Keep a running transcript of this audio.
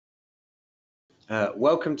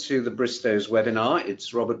Welcome to the Bristow's webinar.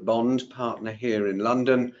 It's Robert Bond, partner here in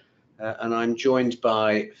London, and I'm joined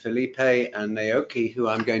by Felipe and Naoki, who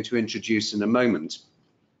I'm going to introduce in a moment.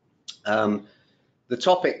 The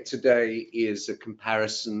topic today is a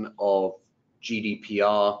comparison of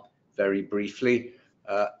GDPR, very briefly,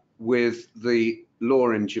 with the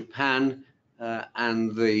law in Japan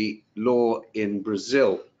and the law in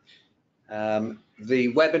Brazil.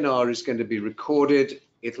 The webinar is going to be recorded.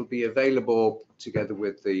 It'll be available together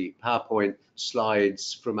with the PowerPoint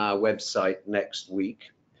slides from our website next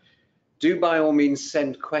week. Do by all means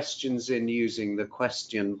send questions in using the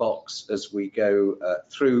question box as we go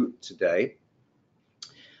through today.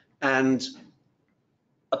 And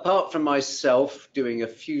apart from myself doing a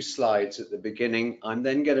few slides at the beginning, I'm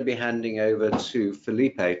then going to be handing over to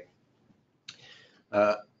Felipe.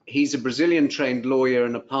 He's a Brazilian trained lawyer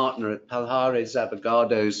and a partner at Palhares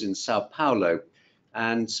Advogados in Sao Paulo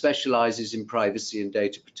and specializes in privacy and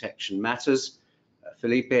data protection matters.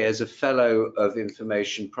 Felipe is a fellow of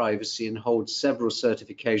information privacy and holds several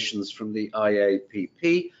certifications from the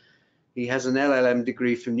IAPP. He has an LLM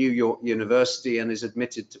degree from New York University and is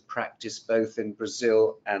admitted to practice both in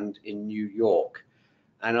Brazil and in New York.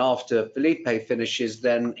 And after Felipe finishes,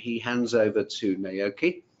 then he hands over to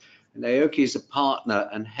Naoki. Naoki is a partner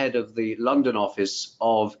and head of the London office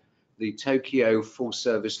of the Tokyo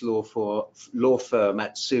full-service law firm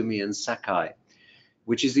Matsumi & Sakai,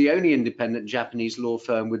 which is the only independent Japanese law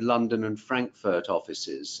firm with London and Frankfurt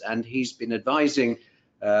offices. And he's been advising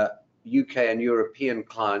UK and European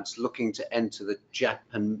clients looking to enter the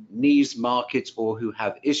Japanese market or who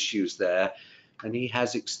have issues there. And he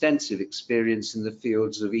has extensive experience in the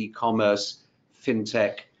fields of e-commerce,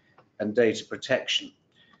 fintech, and data protection.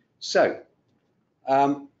 So,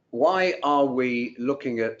 why are we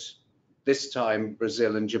looking at this time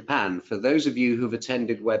Brazil and Japan? For those of you who've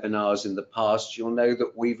attended webinars in the past, you'll know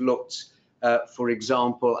that we've looked, for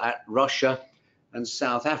example, at Russia and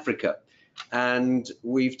South Africa, and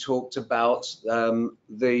we've talked about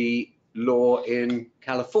the law in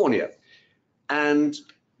California. And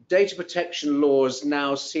data protection laws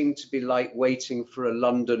now seem to be like waiting for a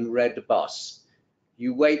London red bus.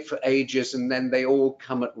 You wait for ages and then they all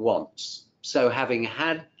come at once. So having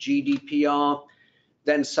had GDPR,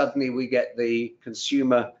 then suddenly we get the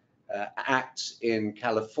Consumer Act in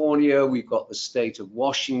California. We've got the state of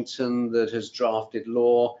Washington that has drafted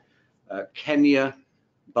law, Kenya,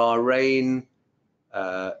 Bahrain,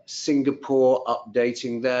 Singapore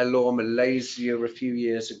updating their law, Malaysia a few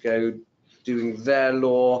years ago doing their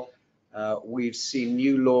law. We've seen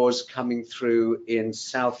new laws coming through in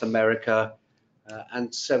South America,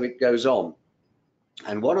 and so it goes on.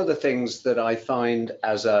 And one of the things that I find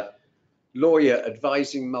as a lawyer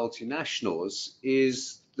advising multinationals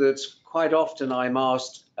is that quite often I'm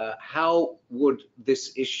asked, how would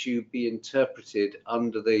this issue be interpreted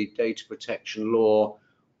under the data protection law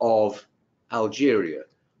of Algeria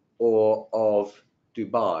or of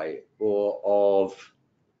Dubai or of,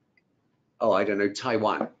 oh, I don't know,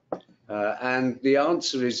 Taiwan? And the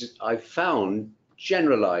answer is, I've found,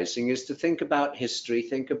 generalizing, is to think about history,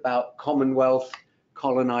 think about Commonwealth,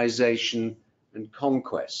 colonization, and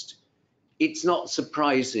conquest. It's not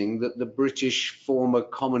surprising that the British former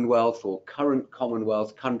Commonwealth or current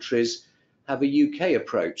Commonwealth countries have a UK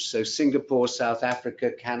approach. So Singapore, South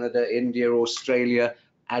Africa, Canada, India, Australia,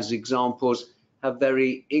 as examples, have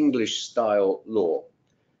very English style law.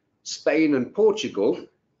 Spain and Portugal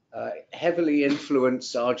heavily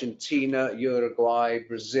influence Argentina, Uruguay,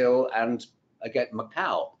 Brazil, and again,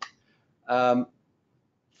 Macau.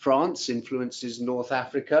 France influences North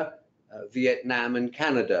Africa, Vietnam, and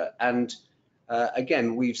Canada. And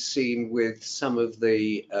again, we've seen with some of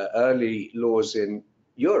the early laws in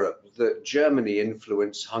Europe that Germany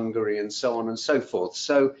influenced Hungary and so on and so forth.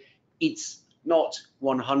 So it's not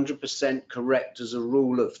 100% correct as a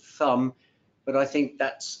rule of thumb, but I think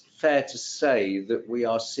that's fair to say that we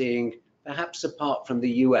are seeing, perhaps apart from the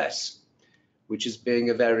US, which is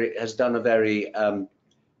has done a very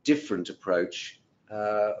different approach.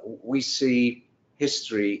 We see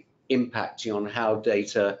history impacting on how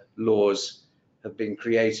data laws have been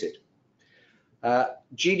created.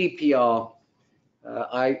 GDPR,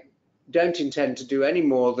 I don't intend to do any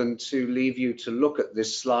more than to leave you to look at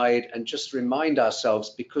this slide and just remind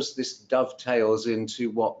ourselves, because this dovetails into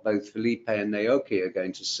what both Felipe and Naoki are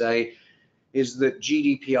going to say, is that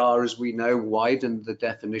GDPR, as we know, widened the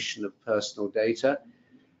definition of personal data,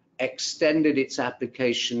 extended its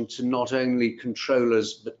application to not only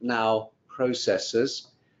controllers, but now processors,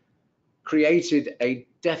 created a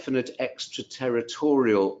definite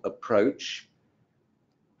extraterritorial approach,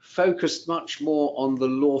 focused much more on the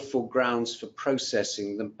lawful grounds for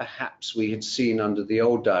processing than perhaps we had seen under the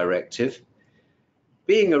old directive.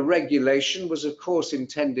 Being a regulation was of course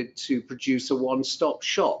intended to produce a one-stop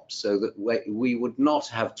shop so that we would not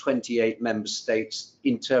have 28 member states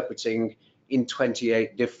interpreting in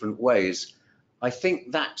 28 different ways. I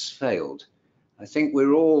think that's failed. I think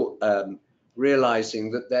we're all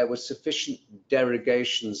realizing that there were sufficient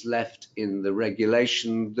derogations left in the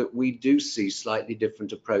regulation that we do see slightly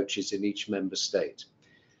different approaches in each member state.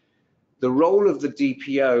 The role of the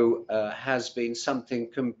DPO has been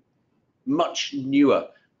something much newer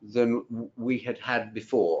than we had had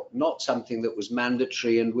before, not something that was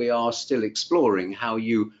mandatory, and we are still exploring how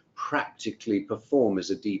you practically perform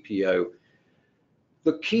as a DPO.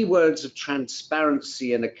 The keywords of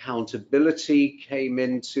transparency and accountability came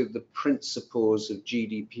into the principles of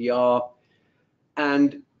GDPR,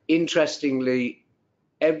 and interestingly,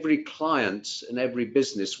 every client and every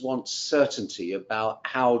business wants certainty about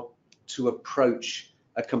how to approach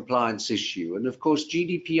a compliance issue. And of course,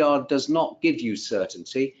 GDPR does not give you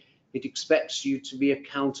certainty. It expects you to be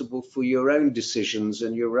accountable for your own decisions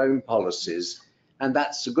and your own policies. And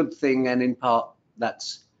that's a good thing, and in part,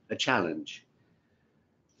 that's a challenge.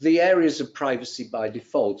 The areas of privacy by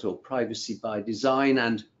default or privacy by design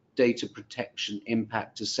and data protection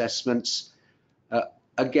impact assessments,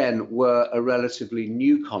 again, were a relatively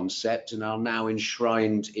new concept and are now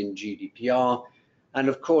enshrined in GDPR. And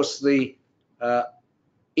of course, the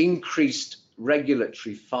increased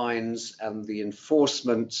regulatory fines and the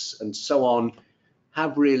enforcements and so on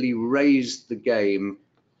have really raised the game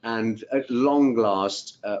and at long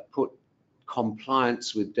last put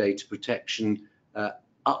compliance with data protection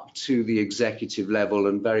up to the executive level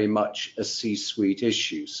and very much a C-suite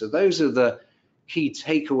issue. So those are the key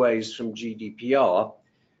takeaways from GDPR.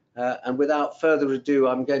 And without further ado,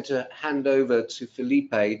 I'm going to hand over to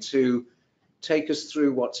Felipe to take us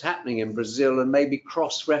through what's happening in Brazil and maybe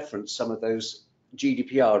cross-reference some of those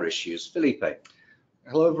GDPR issues. Felipe.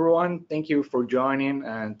 Hello, everyone. Thank you for joining,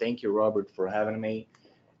 and thank you, Robert, for having me.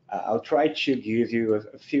 I'll try to give you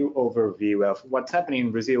a few overview of what's happening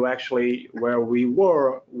in Brazil, actually, where we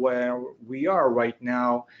were, where we are right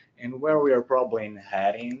now, and where we are probably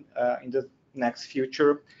heading in the next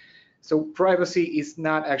future. So privacy is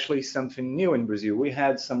not actually something new in Brazil. We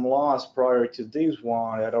had some laws prior to this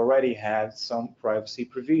one that already had some privacy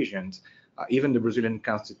provisions. Even the Brazilian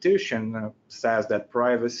Constitution says that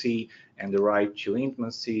privacy and the right to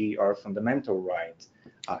intimacy are fundamental rights.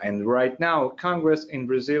 And right now, Congress in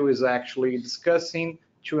Brazil is actually discussing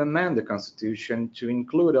to amend the Constitution to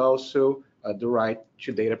include also the right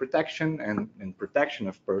to data protection and protection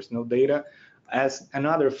of personal data as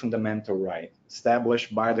another fundamental right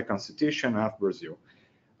established by the Constitution of Brazil.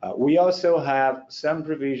 We also have some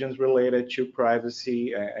provisions related to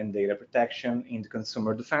privacy and data protection in the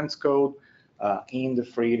Consumer Defense Code, in the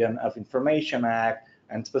Freedom of Information Act,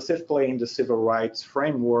 and specifically in the Civil Rights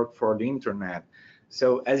Framework for the Internet.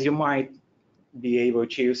 So as you might be able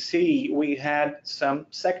to see, we had some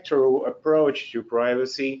sectoral approach to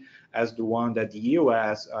privacy as the one that the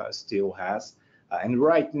US still has. And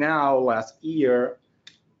right now, last year,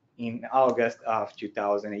 in August of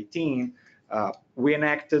 2018, we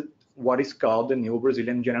enacted what is called the new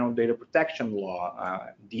Brazilian General Data Protection Law,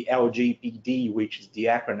 the LGPD, which is the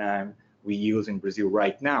acronym we use in Brazil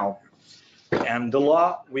right now. And the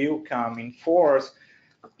law will come in force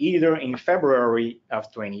either in February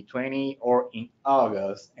of 2020 or in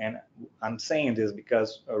August. And I'm saying this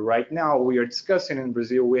because right now we are discussing in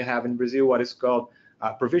Brazil, we have in Brazil what is called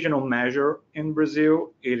a provisional measure in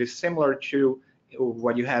Brazil. It is similar to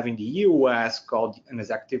what you have in the US called an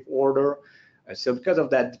executive order. So because of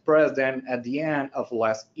that, the president at the end of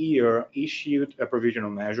last year issued a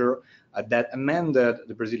provisional measure that amended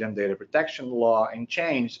the Brazilian data protection law and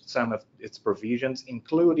changed some of its provisions,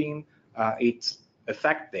 including its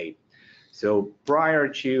effect date. So prior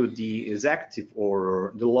to the executive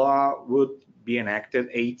order, the law would be enacted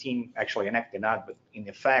but in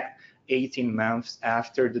effect 18 months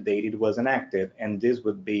after the date it was enacted, and this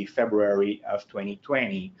would be February of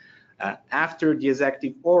 2020. After the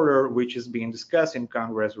executive order, which is being discussed in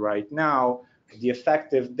Congress right now, the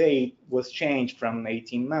effective date was changed from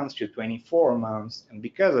 18 months to 24 months, and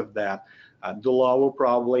because of that, the law will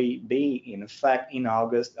probably be in effect in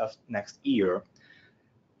August of next year.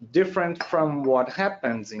 Different from what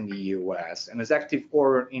happens in the US, an executive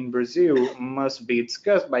order in Brazil must be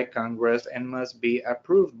discussed by Congress and must be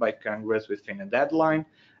approved by Congress within a deadline,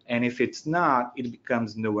 and if it's not, it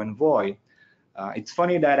becomes null and void. It's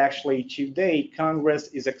funny that actually today Congress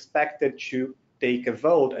is expected to take a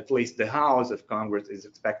vote, at least the House of Congress is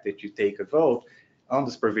expected to take a vote on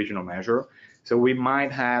this provisional measure. So we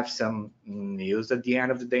might have some news at the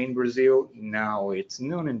end of the day in Brazil. Now it's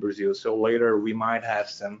noon in Brazil, so later we might have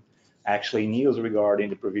some actually news regarding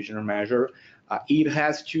the provisional measure. It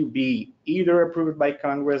has to be either approved by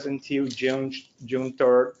Congress until June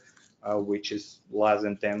 3rd, which is less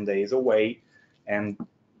than 10 days away, and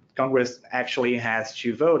Congress actually has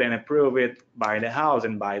to vote and approve it by the House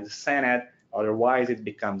and by the Senate. Otherwise, it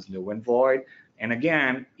becomes null and void. And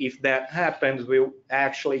again, if that happens, we'll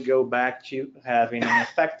actually go back to having an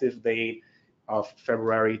effective date of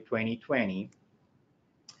February 2020.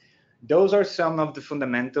 Those are some of the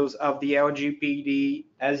fundamentals of the LGPD.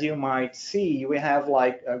 As you might see, we have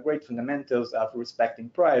like great fundamentals of respecting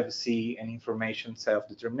privacy and information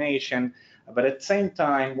self-determination. But at the same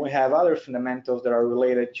time, we have other fundamentals that are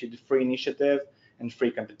related to the free initiative and free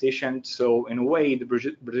competition. So in a way, the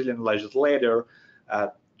Brazilian legislator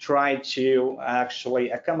tried to actually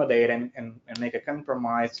accommodate and make a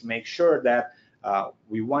compromise to make sure that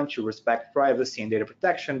we want to respect privacy and data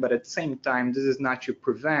protection, but at the same time, this is not to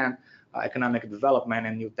prevent economic development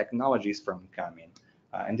and new technologies from coming.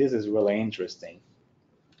 And this is really interesting.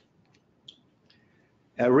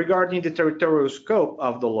 Regarding the territorial scope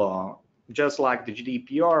of the law, just like the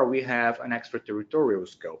GDPR, we have an extraterritorial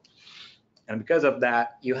scope. And because of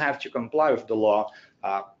that, you have to comply with the law.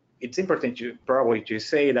 It's important probably to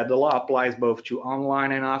say that the law applies both to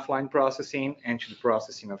online and offline processing and to the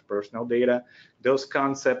processing of personal data. Those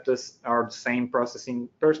concepts are the same: processing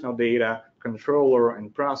personal data, controller,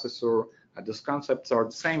 and processor. Those concepts are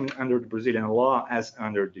the same under the Brazilian law as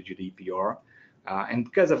under the GDPR. And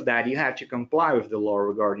because of that, you have to comply with the law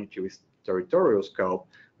regarding to its territorial scope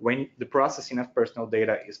when the processing of personal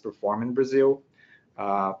data is performed in Brazil,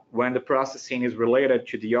 when the processing is related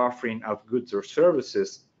to the offering of goods or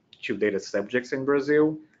services to data subjects in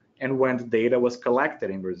Brazil, and when the data was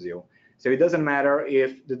collected in Brazil. So it doesn't matter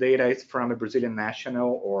if the data is from a Brazilian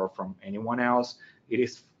national or from anyone else.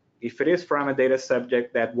 If it is from a data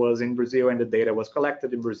subject that was in Brazil and the data was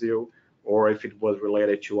collected in Brazil, or if it was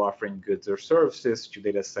related to offering goods or services to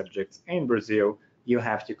data subjects in Brazil, you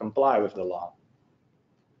have to comply with the law.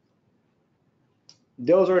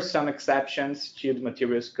 Those are some exceptions to the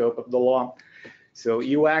material scope of the law. So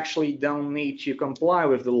you actually don't need to comply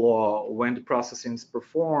with the law when the processing is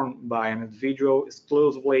performed by an individual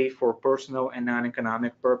exclusively for personal and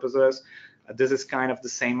non-economic purposes. This is kind of the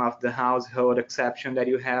same of the household exception that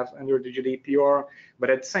you have under the GDPR, but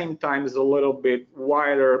at the same time is a little bit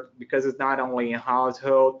wider because it's not only a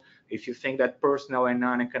household. If you think that personal and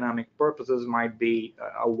non-economic purposes might be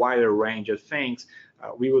a wider range of things,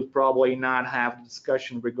 we would probably not have the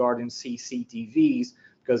discussion regarding CCTVs,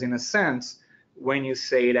 because in a sense, when you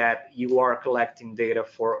say that you are collecting data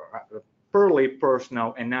for purely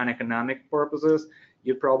personal and non-economic purposes,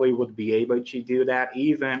 you probably would be able to do that,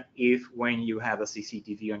 even if when you have a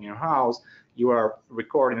CCTV on your house, you are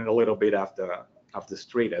recording a little bit of the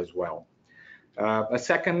street as well. A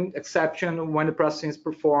second exception, when the processing is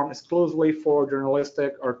performed exclusively for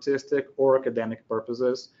journalistic, artistic, or academic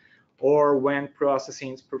purposes, or when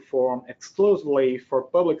processing is performed exclusively for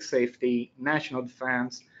public safety, national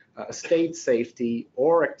defense, state safety,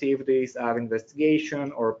 or activities of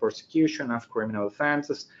investigation or prosecution of criminal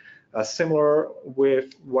offenses, similar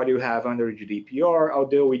with what you have under GDPR,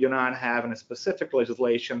 although we do not have any specific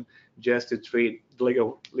legislation just to treat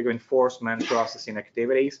legal enforcement processing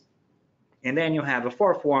activities. And then you have a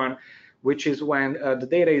fourth one, which is when the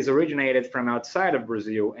data is originated from outside of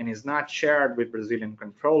Brazil and is not shared with Brazilian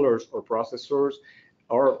controllers or processors,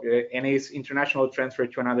 or any international transfer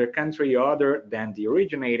to another country other than the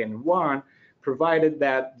originating one, provided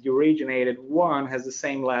that the originated one has the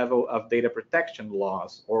same level of data protection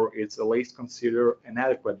laws, or it's at least considered an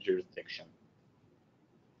adequate jurisdiction.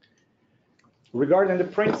 Regarding the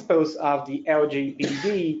principles of the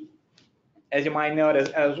LGPD, as you might notice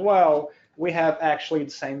as well, we have actually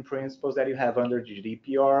the same principles that you have under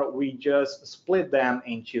GDPR. We just split them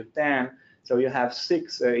into 10. So you have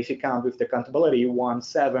 6, if you count with the accountability, 1,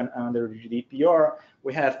 7 under GDPR.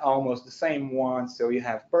 We have almost the same ones. So you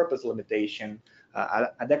have purpose limitation,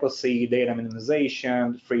 adequacy, data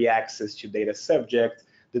minimization, free access to data subject.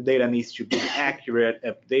 The data needs to be accurate,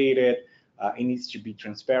 updated. It needs to be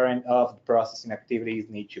transparent. Of the processing activities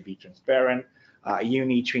need to be transparent. You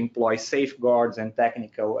need to employ safeguards and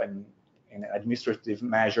technical and administrative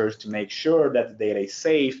measures to make sure that the data is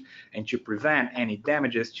safe and to prevent any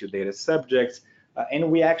damages to data subjects. And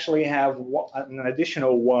we actually have an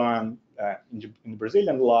additional one in the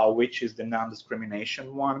Brazilian law, which is the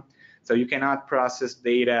non-discrimination one. So you cannot process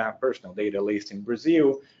data, personal data at least in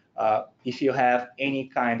Brazil, if you have any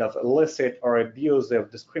kind of illicit or abusive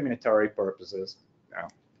discriminatory purposes.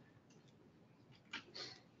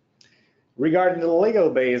 Regarding the legal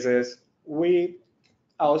basis, we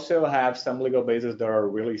also have some legal bases that are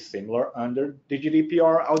really similar under the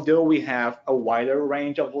GDPR, although we have a wider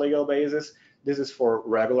range of legal bases. This is for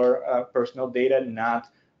regular personal data, not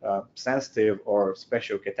sensitive or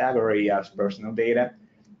special category as personal data.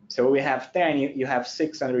 So we have 10, you have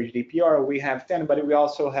 6 under GDPR, we have 10, but we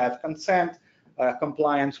also have consent,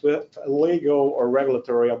 compliance with legal or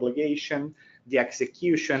regulatory obligation, the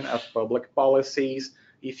execution of public policies,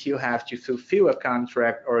 if you have to fulfill a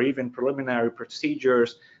contract or even preliminary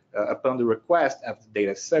procedures upon the request of the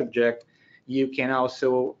data subject. You can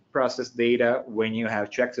also process data when you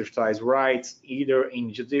have to exercise rights, either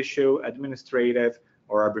in judicial, administrative,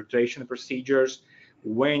 or arbitration procedures,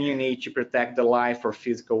 when you need to protect the life or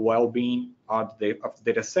physical well-being of the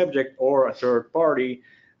data subject or a third party,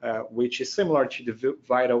 which is similar to the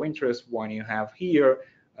vital interest one you have here,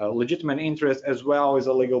 legitimate interest as well as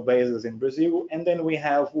a legal basis in Brazil. And then we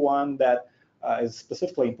have one that is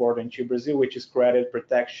specifically important to Brazil, which is credit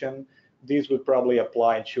protection. These would probably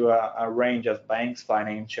apply to a range of banks,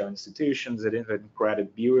 financial institutions, and even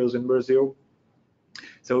credit bureaus in Brazil.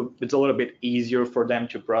 So it's a little bit easier for them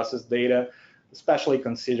to process data, especially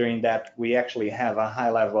considering that we actually have a high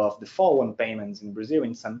level of default on payments in Brazil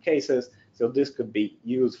in some cases. So this could be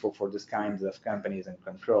useful for these kinds of companies and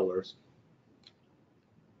controllers.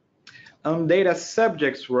 On data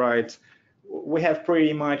subjects rights, we have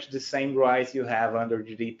pretty much the same rights you have under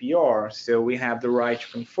GDPR. So we have the right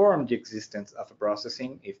to confirm the existence of a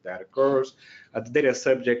processing if that occurs. The data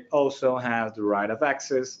subject also has the right of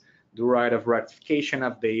access, the right of rectification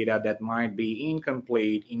of data that might be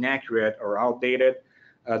incomplete, inaccurate, or outdated,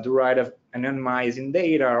 the right of anonymizing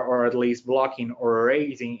data, or at least blocking or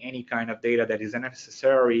erasing any kind of data that is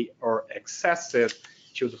unnecessary or excessive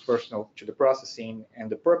to the processing and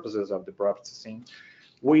the purposes of the processing.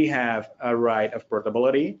 We have a right of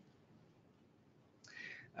portability,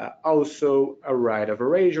 also a right of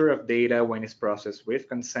erasure of data when it's processed with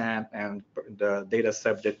consent and the data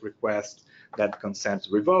subject requests that consent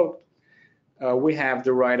is revoked. We have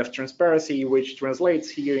the right of transparency, which translates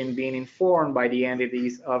here in being informed by the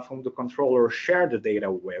entities of whom the controller shared the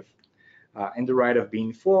data with. And the right of being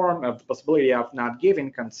informed of the possibility of not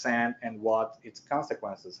giving consent and what its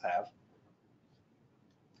consequences have.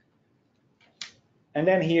 And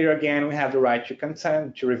then here again, we have the right to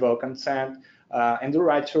consent, to revoke consent, and the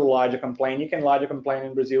right to lodge a complaint. You can lodge a complaint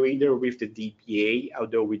in Brazil either with the DPA,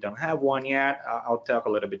 although we don't have one yet. I'll talk a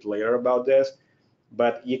little bit later about this.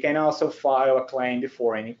 But you can also file a claim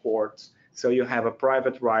before any courts. So you have a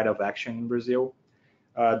private right of action in Brazil.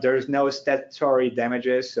 There's no statutory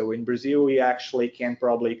damages. So in Brazil, you actually can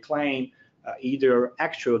probably claim either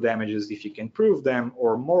actual damages if you can prove them,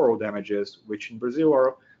 or moral damages, which in Brazil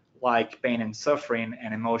are like pain and suffering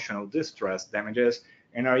and emotional distress damages,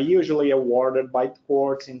 and are usually awarded by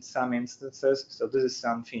courts in some instances. So this is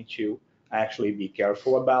something to actually be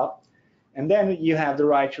careful about. And then you have the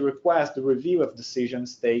right to request the review of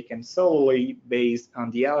decisions taken solely based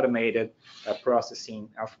on the automated processing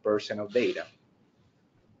of personal data.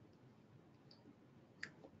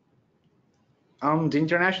 On the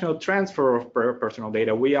international transfer of personal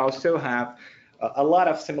data, we also have a lot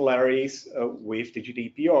of similarities with the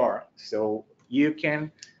GDPR. So you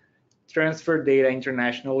can transfer data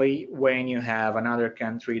internationally when you have another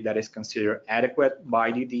country that is considered adequate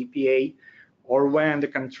by the DPA, or when the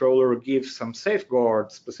controller gives some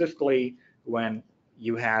safeguards, specifically when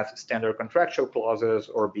you have standard contractual clauses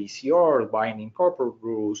or BCR, binding corporate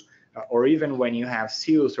rules, or even when you have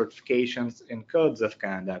seal certifications and codes of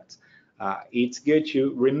conduct. It's good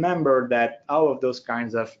to remember that all of those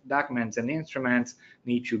kinds of documents and instruments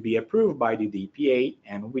need to be approved by the DPA,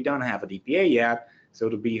 and we don't have a DPA yet, so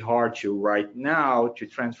it'll be hard to right now to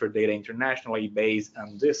transfer data internationally based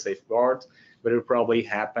on this safeguards, but it'll probably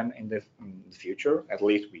happen in the future, at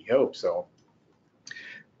least we hope so.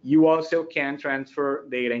 You also can transfer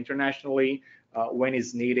data internationally when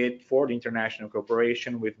it's needed for the international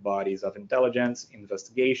cooperation with bodies of intelligence,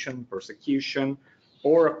 investigation, prosecution,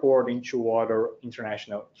 or according to other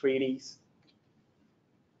international treaties.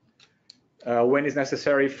 When it's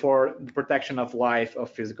necessary for the protection of life or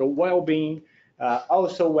physical well-being.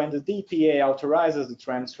 Also, when the DPA authorizes the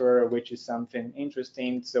transfer, which is something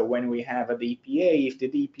interesting. So when we have a DPA, if the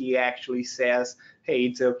DPA actually says, hey,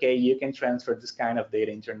 it's okay, you can transfer this kind of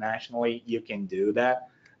data internationally, you can do that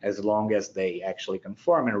as long as they actually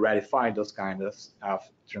confirm and ratify those kinds of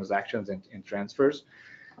transactions and transfers.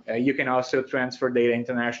 You can also transfer data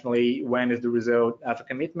internationally when is the result of a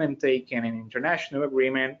commitment taken in an international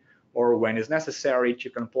agreement, or when it's necessary to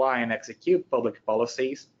comply and execute public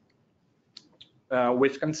policies.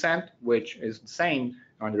 with consent, which is the same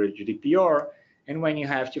under GDPR, and when you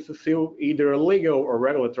have to fulfill either a legal or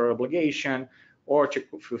regulatory obligation or to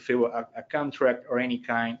fulfill a contract or any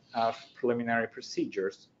kind of preliminary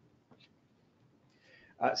procedures.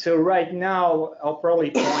 So right now, I'll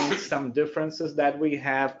probably point some differences that we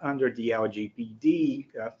have under the LGPD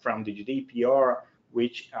from the GDPR,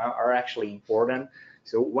 which are actually important.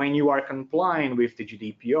 So when you are complying with the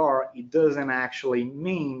GDPR, it doesn't actually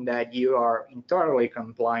mean that you are entirely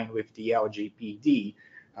complying with the LGPD.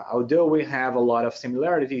 Although we have a lot of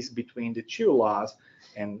similarities between the two laws,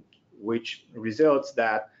 and which results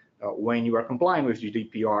that when you are complying with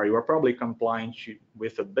GDPR, you are probably complying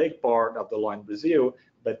with a big part of the law in Brazil,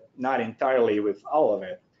 but not entirely with all of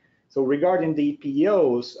it. So regarding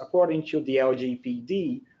DPOs, according to the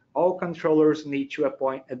LGPD, all controllers need to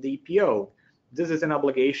appoint a DPO. This is an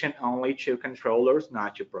obligation only to controllers,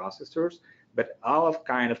 not to processors, but all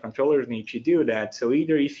kind of controllers need to do that. So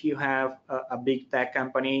either if you have a big tech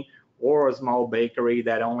company or a small bakery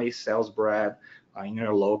that only sells bread in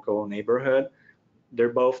your local neighborhood, they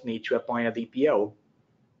both need to appoint a DPO.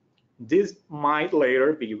 This might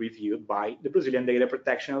later be reviewed by the Brazilian Data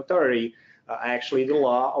Protection Authority. Actually, the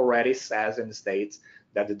law already says and states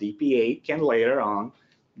that the DPA can later on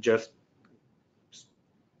just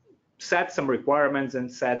set some requirements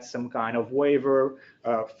and set some kind of waiver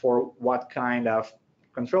for what kind of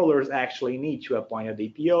controllers actually need to appoint a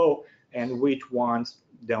DPO and which ones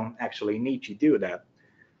don't actually need to do that.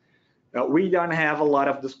 We don't have a lot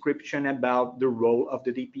of description about the role of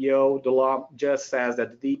the DPO. The law just says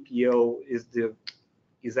that the DPO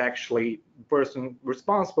is actually the person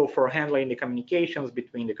responsible for handling the communications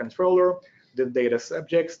between the controller, the data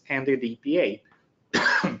subjects, and the DPA.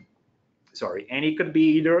 Sorry, and it could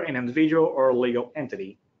be either an individual or a legal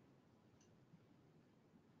entity.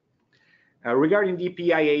 Regarding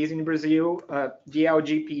DPIAs in Brazil, the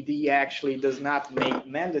LGPD actually does not make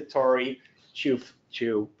mandatory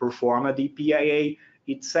to perform a DPIA.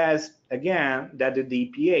 It says, again, that the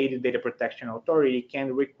DPA, the Data Protection Authority,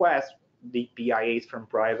 can request DPIAs from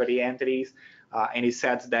private entities, and it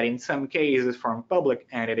says that in some cases from public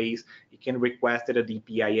entities, it can request that a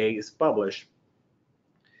DPIA is published.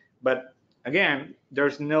 But again,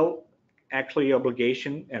 there's no actually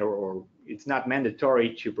obligation, or it's not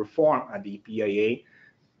mandatory to perform a DPIA.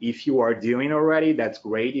 If you are doing already, that's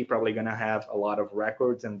great. You're probably going to have a lot of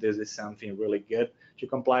records, and this is something really good to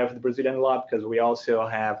comply with the Brazilian law, because we also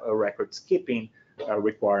have a record skipping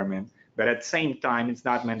requirement. But at the same time, it's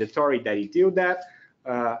not mandatory that you do that.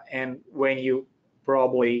 And when you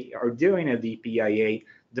probably are doing a DPIA,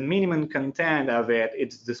 the minimum content of it,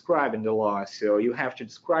 it's described in the law. So you have to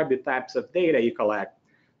describe the types of data you collect,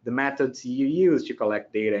 the methods you use to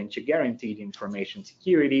collect data and to guarantee the information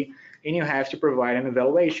security, and you have to provide an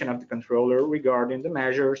evaluation of the controller regarding the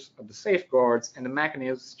measures of the safeguards and the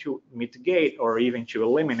mechanisms to mitigate or even to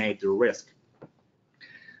eliminate the risk.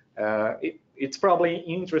 It's probably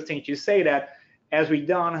interesting to say that as we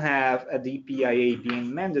don't have a DPIA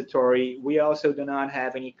being mandatory, we also do not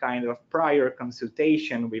have any kind of prior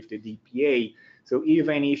consultation with the DPA. So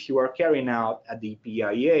even if you are carrying out a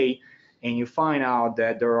DPIA, and you find out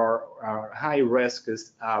that there are high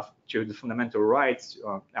risks to the fundamental rights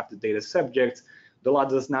of the data subjects, the law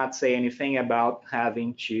does not say anything about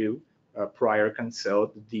having to prior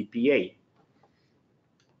consult the DPA.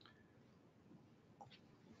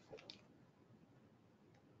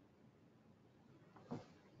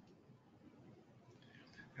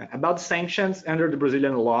 About sanctions under the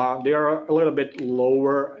Brazilian law, they are a little bit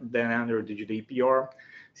lower than under the GDPR.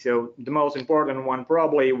 So the most important one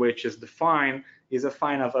probably, which is the fine, is a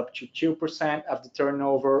fine of up to 2% of the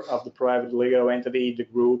turnover of the private legal entity, the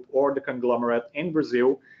group, or the conglomerate in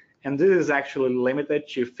Brazil. And this is actually limited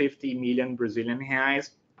to 50 million Brazilian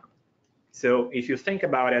reais. So if you think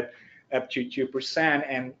about it, up to 2%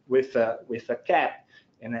 and with a cap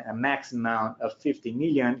and a max amount of 50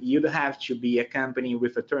 million, you'd have to be a company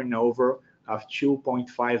with a turnover of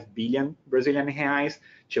 2.5 billion Brazilian reais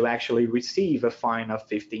to actually receive a fine of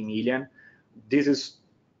 50 million. This is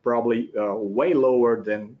probably way lower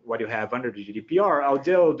than what you have under the GDPR,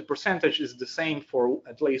 although the percentage is the same for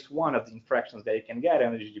at least one of the infractions that you can get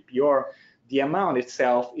under the GDPR. The amount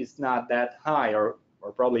itself is not that high, or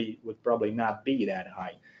probably would probably not be that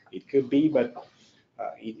high. It could be, but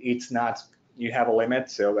it's not. You have a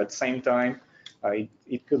limit, so at the same time,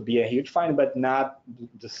 it could be a huge fine, but not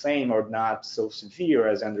the same or not so severe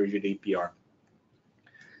as under GDPR.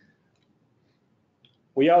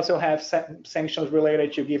 We also have sanctions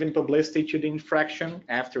related to giving publicity to the infraction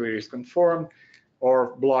after it is confirmed.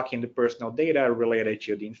 or blocking the personal data related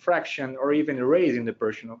to the infraction, or even erasing the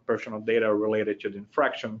personal data related to the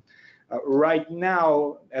infraction. Right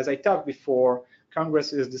now, as I talked before,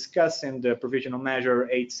 Congress is discussing the provisional measure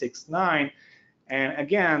 869, and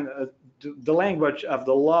again, the language of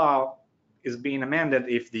the law is being amended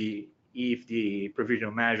if the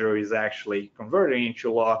provisional measure is actually converted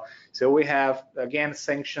into law. So we have, again,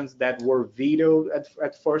 sanctions that were vetoed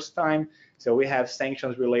at first time. So we have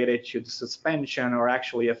sanctions related to the suspension or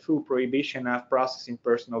actually a full prohibition of processing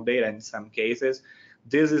personal data in some cases.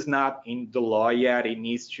 This is not in the law yet. It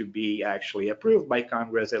needs to be actually approved by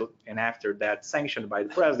Congress and after that sanctioned by the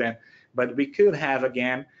president. But we could have,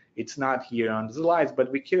 again, it's not here on the slides,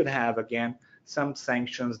 but we could have, again, some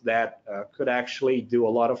sanctions that could actually do a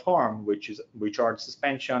lot of harm, which are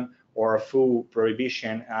suspension or a full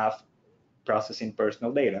prohibition of processing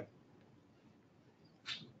personal data.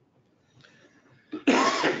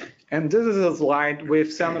 And this is a slide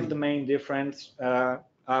with some of the main difference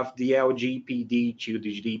of the LGPD to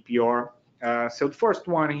the GDPR. So the first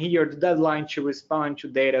one here, the deadline to respond to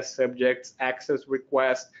data subjects access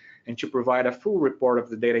requests and to provide a full report of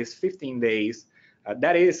the data is 15 days.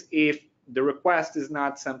 That is if the request is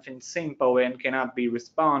not something simple and cannot be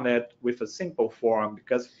responded with a simple form,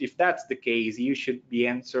 because if that's the case, it should be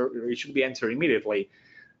answered immediately.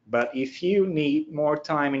 But if you need more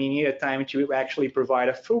time and you need a time to actually provide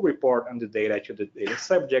a full report on the data to the data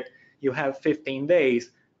subject, you have 15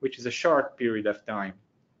 days, which is a short period of time.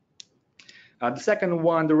 The second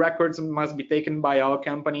one, the records must be taken by all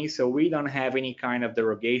companies, so we don't have any kind of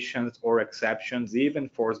derogations or exceptions, even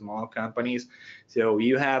for small companies. So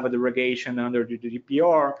you have a derogation under the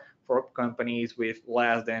GDPR for companies with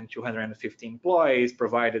less than 250 employees,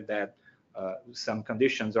 provided that some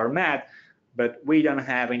conditions are met, but we don't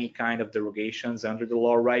have any kind of derogations under the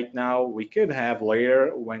law right now. We could have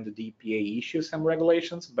later when the DPA issues some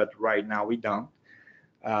regulations, but right now we don't.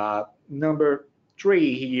 Number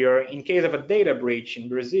 3 here, in case of a data breach in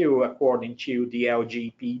Brazil, according to the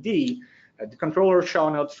LGPD, the controller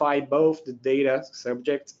shall notify both the data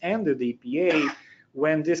subjects and the DPA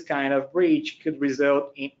when this kind of breach could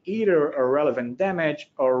result in either irrelevant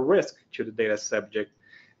damage or risk to the data subject.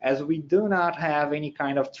 As we do not have any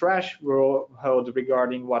kind of threshold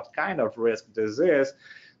regarding what kind of risk this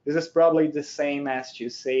is probably the same as to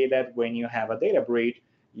say that when you have a data breach,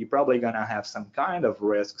 you're probably going to have some kind of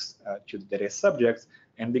risks to the data subjects.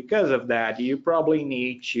 And because of that, you probably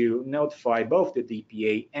need to notify both the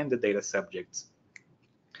DPA and the data subjects.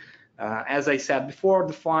 As I said before,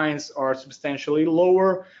 the fines are substantially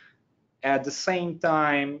lower. At the same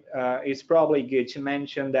time, it's probably good to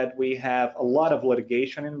mention that we have a lot of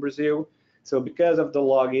litigation in Brazil. So because of the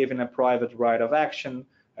law giving a private right of action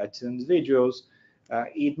to individuals,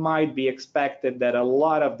 it might be expected that a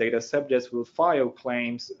lot of data subjects will file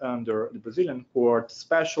claims under the Brazilian court,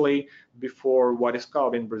 especially before what is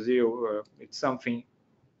called in Brazil, it's something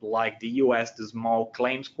like the US, the small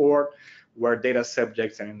claims court, where data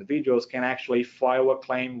subjects and individuals can actually file a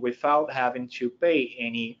claim without having to pay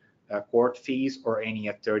any court fees or any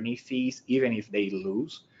attorney fees, even if they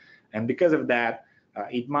lose. And because of that,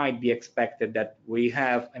 it might be expected that we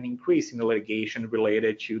have an increase in the litigation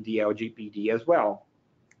related to the LGPD as well.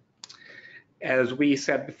 As we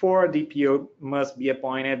said before, DPO must be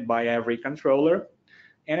appointed by every controller,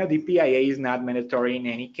 and a DPIA is not mandatory in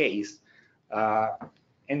any case.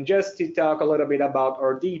 And just to talk a little bit about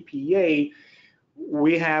our DPA,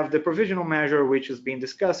 we have the provisional measure which has been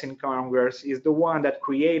discussed in Congress is the one that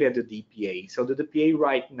created the DPA. So the DPA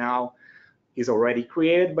right now is already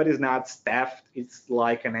created, but is not staffed. It's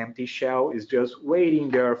like an empty shell. It's just waiting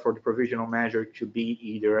there for the provisional measure to be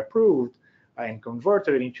either approved and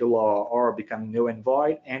converted into law or become null and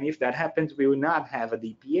void. And if that happens, we will not have a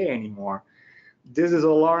DPA anymore. This is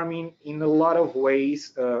alarming in a lot of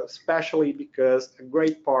ways, especially because a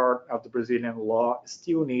great part of the Brazilian law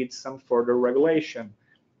still needs some further regulation.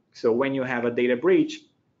 So when you have a data breach,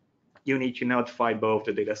 you need to notify both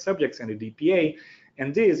the data subjects and the DPA.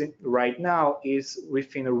 And this right now is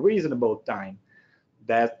within a reasonable time.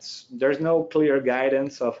 There's no clear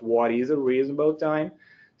guidance of what is a reasonable time.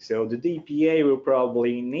 So the DPA will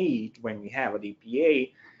probably need, when we have a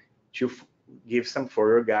DPA, to give some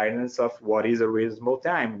further guidance of what is a reasonable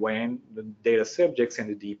time when the data subjects and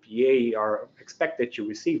the DPA are expected to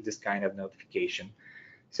receive this kind of notification.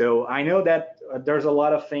 So I know that there's a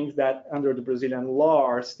lot of things that under the Brazilian law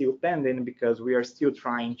are still pending because we are still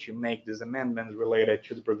trying to make these amendments related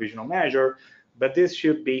to the provisional measure, but this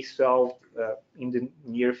should be solved in the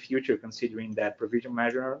near future, considering that provisional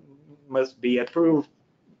measure must be approved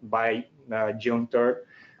by June 3rd.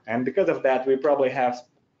 And because of that, we probably have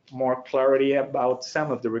more clarity about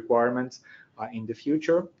some of the requirements in the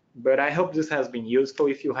future. But I hope this has been useful.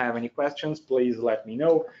 If you have any questions, please let me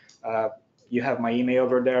know. You have my email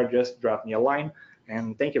over there, just drop me a line.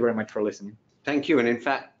 And thank you very much for listening. Thank you. And in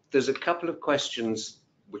fact, there's a couple of questions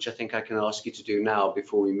which I think I can ask you to do now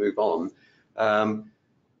before we move on.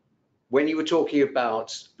 When you were talking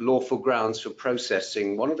about lawful grounds for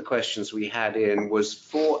processing, one of the questions we had in was,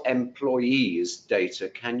 for employees' data,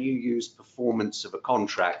 can you use performance of a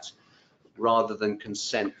contract rather than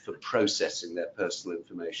consent for processing their personal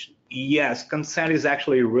information? Yes, consent is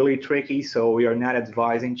actually really tricky, so we are not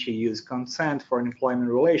advising to use consent for an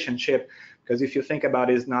employment relationship, because if you think about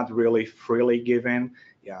it, it's not really freely given.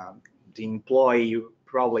 The employee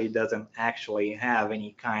probably doesn't actually have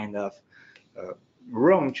any kind of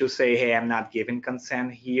room to say, hey, I'm not giving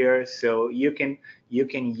consent here. So you can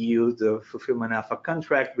use the fulfillment of a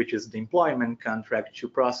contract, which is the employment contract, to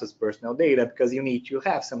process personal data, because you need to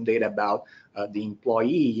have some data about the employee.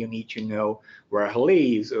 You need to know where he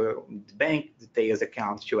lives, the bank details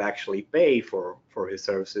accounts to actually pay for his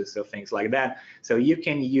services, so things like that. So you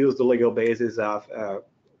can use the legal basis of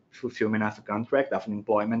fulfillment of a contract, of an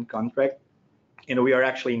employment contract. And we are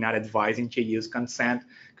actually not advising to use consent.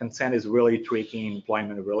 Consent is really tricky in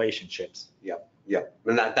employment relationships. Yeah,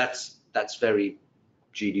 and that's very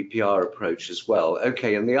GDPR approach as well.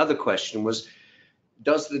 Okay, and the other question was,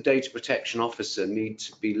 does the data protection officer need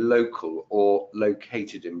to be local or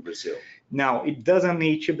located in Brazil? No, it doesn't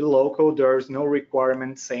need to be local. There's no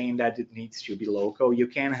requirement saying that it needs to be local. You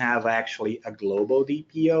can have actually a global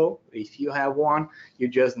DPO. If you have one, you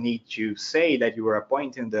just need to say that you are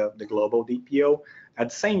appointing the global DPO. At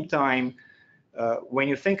the same time, when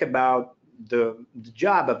you think about the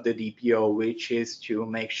job of the DPO, which is to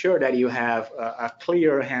make sure that you have a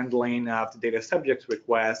clear handling of the data subject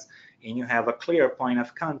request, and you have a clear point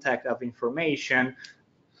of contact of information,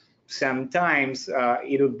 sometimes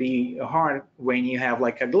it would be hard when you have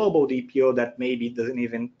like a global DPO that maybe doesn't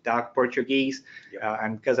even talk Portuguese,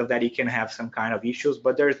 and because of that, you can have some kind of issues.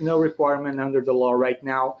 But there's no requirement under the law right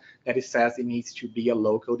now that it says it needs to be a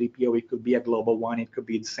local DPO. It could be a global one. It could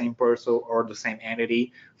be the same person or the same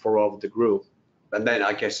entity for all of the group. And then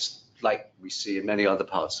I guess, like we see in many other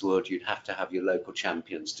parts of the world, you'd have to have your local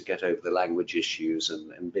champions to get over the language issues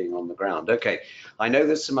and being on the ground. Okay, I know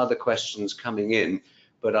there's some other questions coming in,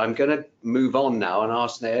 but I'm going to move on now and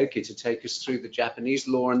ask Naoki to take us through the Japanese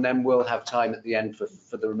law, and then we'll have time at the end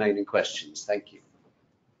for the remaining questions. Thank you.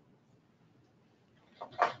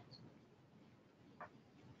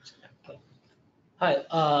 Hi,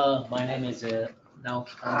 my name is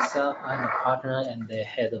Naoki Kansa. I'm a partner and the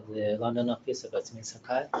head of the London office of Asmin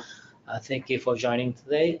Sakai. Thank you for joining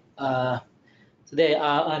today. Today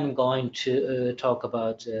I'm going to talk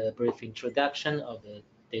about a brief introduction of the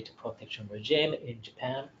data protection regime in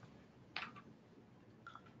Japan.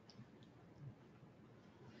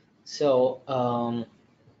 So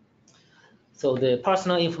the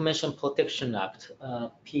Personal Information Protection Act,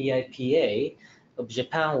 PIPA, of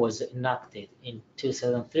Japan was enacted in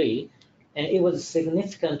 2003, and it was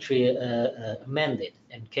significantly amended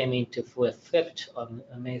and came into full effect on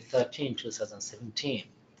May 13, 2017.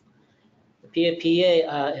 The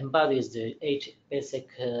PIPA embodies the 8 basic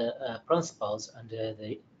principles under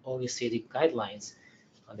the OECD guidelines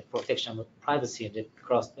on the protection of privacy and the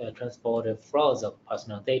cross-border flows of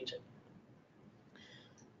personal data.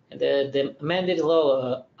 And the amended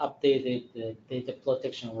law updated the data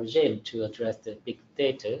protection regime to address the big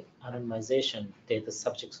data, anonymization, data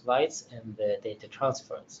subject rights, and the data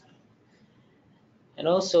transfers. And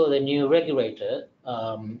also the new regulator,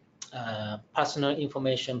 Personal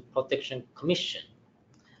Information Protection Commission,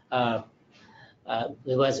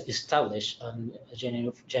 was established on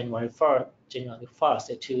January 1st,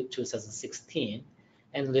 2016,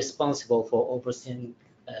 and responsible for overseeing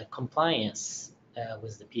compliance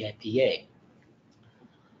with the PIPA.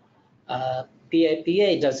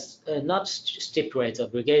 PIPA does not stipulate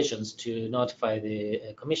obligations to notify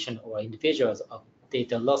the Commission or individuals of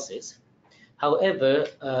data losses. However,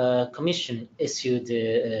 Commission issued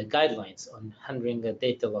guidelines on handling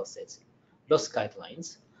data losses, loss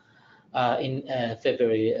guidelines, in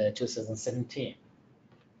February 2017.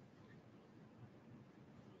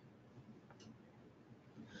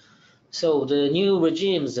 So the new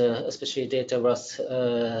regimes, especially data loss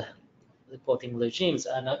reporting regimes,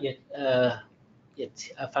 are not yet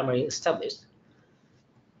firmly established.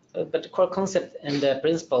 But the core concept and the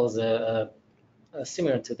principles are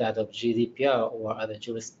similar to that of GDPR or other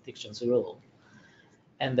jurisdictions' rule.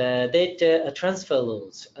 And the data transfer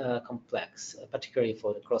rules are complex, particularly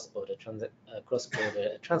for the cross-border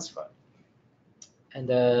transfer. and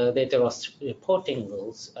the data loss reporting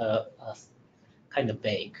rules are kind of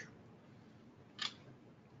vague.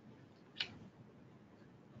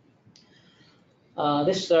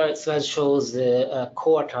 This slide shows the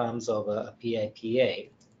core terms of PIPA.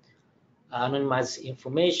 Anonymized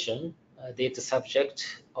information, data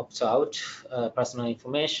subject, opts out, personal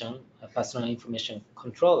information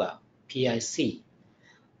controller, PIC,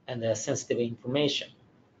 and sensitive information.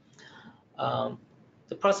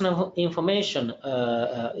 The personal information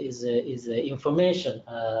is information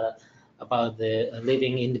about the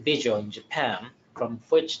living individual in Japan, from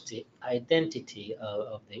which the identity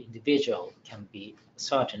of the individual can be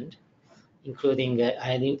ascertained, including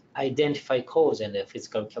identify codes and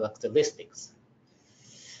physical characteristics.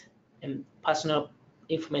 And personal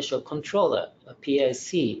information controller,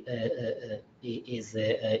 PIC, is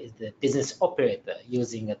the business operator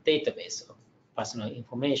using a database of personal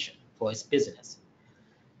information for its business.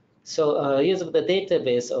 So use of the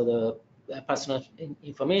database of the personal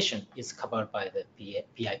information is covered by the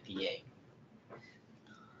PIPA.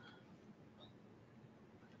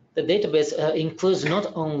 The database includes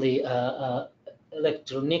not only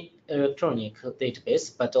electronic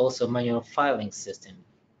database, but also manual filing system,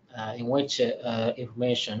 in which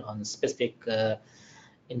information on specific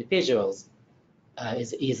individuals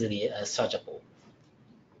is easily searchable.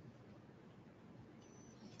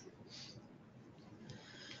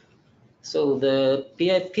 So the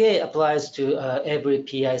PIPA applies to every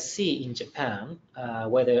PIC in Japan,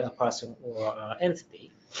 whether a person or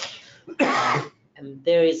entity. And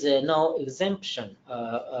there is no exemption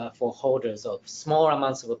for holders of small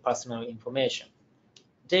amounts of personal information.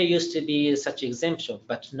 There used to be such exemption,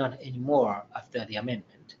 but not anymore after the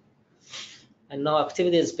amendment. And no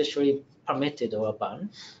activity is especially permitted or banned,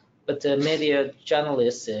 but media,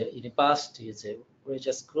 journalists, universities,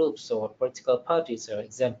 religious groups, or political parties are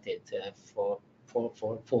exempted for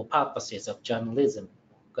purposes of journalism,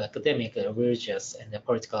 academic, religious, and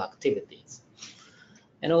political activities.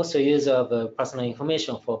 And also use of personal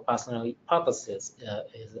information for personal purposes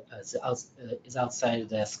is outside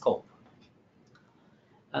the scope.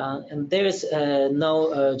 And there is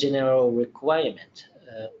no general requirement,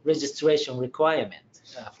 registration requirement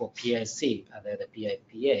for PIC under the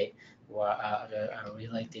PIPA or other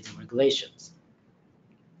related regulations.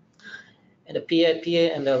 And the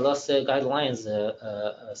PIPA and the loss guidelines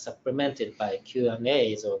are supplemented by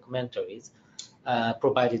Q&As or commentaries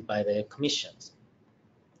provided by the commissions.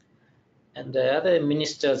 And the other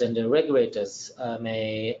ministers and the regulators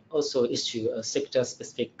may also issue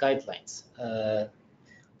sector-specific guidelines.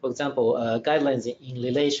 For example, guidelines in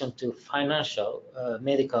relation to financial,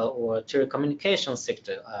 medical, or telecommunication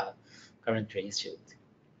sector are currently issued.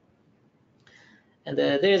 And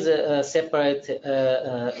there is a separate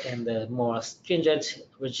and more stringent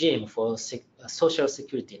regime for social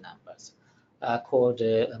security numbers called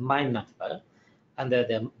My Number under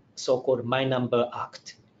the so-called My Number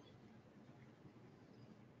Act.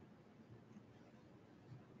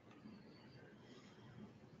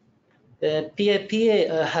 The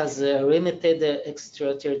PIPA has a limited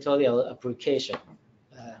extraterritorial application,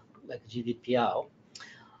 like GDPR.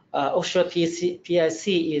 Offshore PIC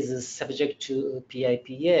is subject to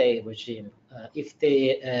PIPA regime if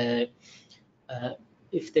they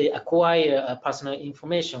acquire personal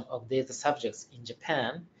information of data subjects in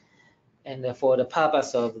Japan, and for the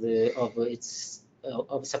purpose of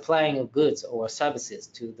supplying goods or services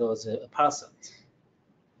to those persons,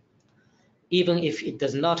 even if it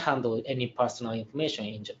does not handle any personal information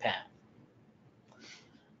in Japan.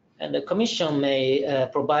 And the Commission may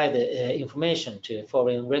provide information to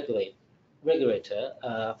foreign regulator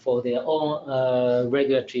for their own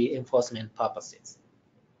regulatory enforcement purposes.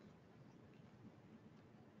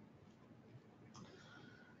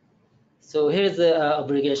 So here's the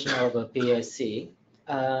obligation of a PIC.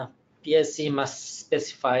 PIC must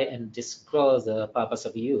specify and disclose the purpose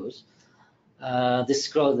of use,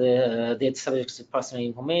 disclose the data subject's personal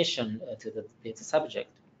information to the data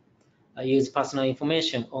subject, use personal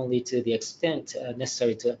information only to the extent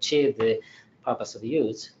necessary to achieve the purpose of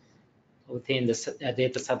use within the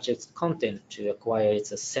data subject's content to acquire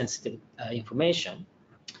its sensitive information,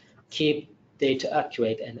 keep data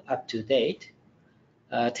accurate and up to date,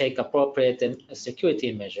 take appropriate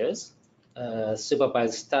security measures,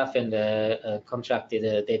 supervise staff and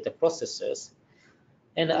contracted data processors,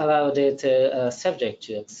 and allow data subject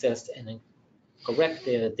to access and correct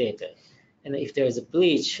their data. And if there is a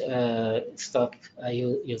breach, stop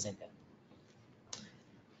using them.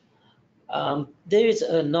 There is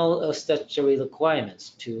no statutory requirements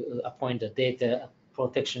to appoint the data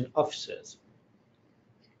protection officers.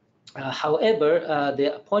 However,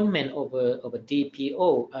 the appointment of a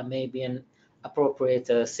DPO may be an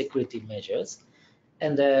appropriate security measures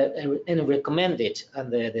and recommended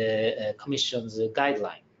under the Commission's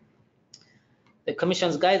guideline. The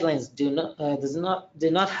Commission's guidelines do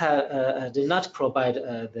not provide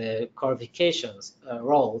the qualifications,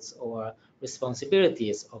 roles, or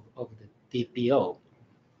responsibilities of the DPO.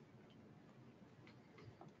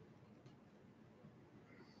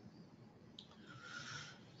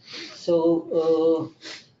 So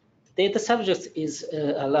data subject is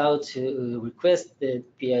allowed to request the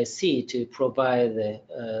PIC to provide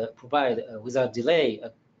without delay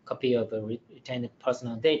a copy of the retained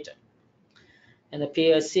personal data. And the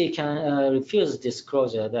PIC can refuse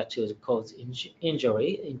disclosure that would cause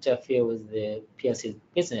injury, interfere with the PIC's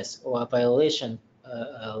business, or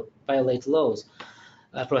violate laws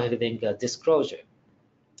prohibiting disclosure.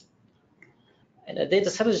 And the data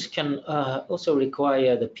subject can also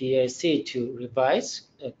require the PIC to revise,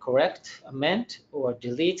 correct, amend, or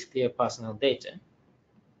delete their personal data.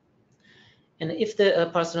 And if the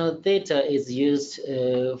personal data is used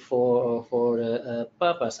for a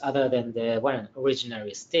purpose other than the one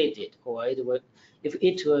originally stated, or if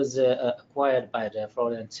it was acquired by the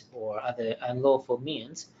fraudulent or other unlawful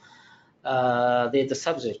means, the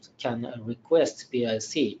subject can request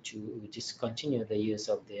PIC to discontinue the use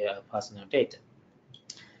of their personal data.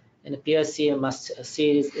 And the PIC must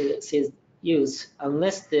cease use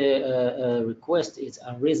unless the request is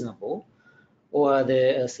unreasonable, or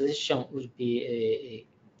the solution would be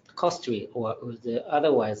costly, or would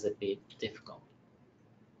otherwise be difficult.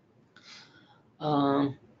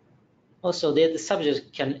 Also, the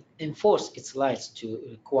subject can enforce its rights to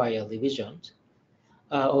require revisions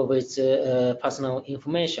of its personal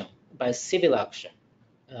information by civil action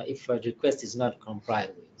if a request is not complied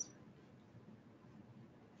with.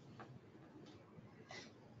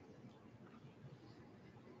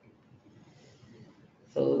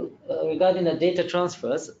 So regarding the data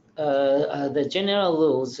transfers, the general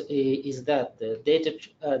rules is that the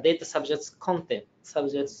data subject's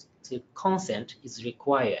consent is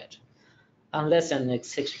required unless an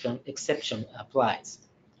exception applies.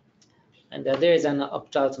 And there is an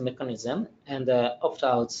opt-out mechanism, and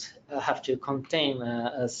opt-outs have to contain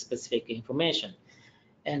specific information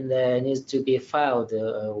and needs to be filed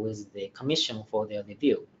with the Commission for their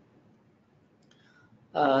review.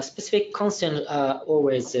 Specific consent are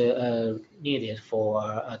always needed for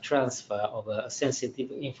a transfer of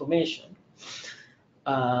sensitive information,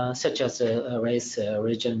 such as race,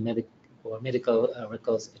 religion, medical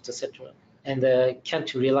records, etc., and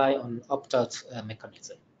can't rely on opt-out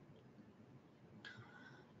mechanism.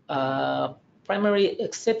 Primary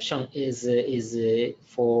exception is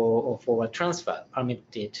for a transfer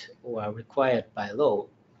permitted or required by law.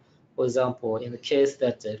 For example, in the case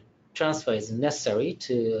that transfer is necessary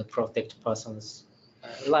to protect person's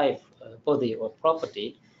life, body, or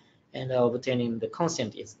property, and obtaining the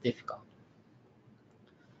consent is difficult.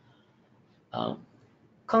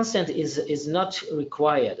 Consent is not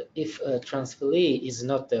required if a transferee is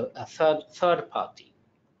not a third party.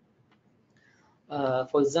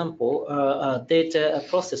 For example, a data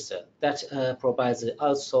processor that provides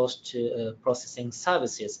outsourced processing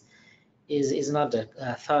services is not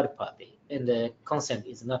a third party, and the consent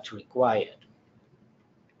is not required.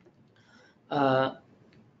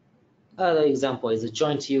 Other example is a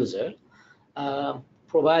joint user,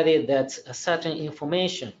 provided that a certain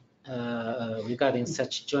information regarding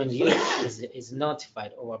such joint use is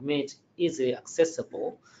notified or made easily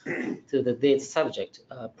accessible to the data subject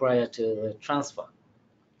prior to the transfer.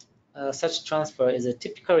 Such transfer is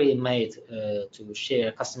typically made to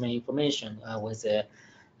share customer information with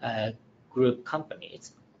group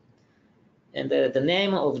companies. And the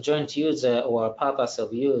name of joint user or purpose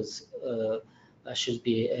of use should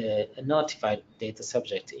be notified data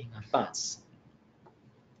subject in advance.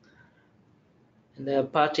 And the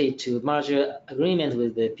party to merger agreement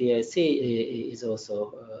with the PIC is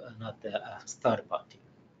also not a third party.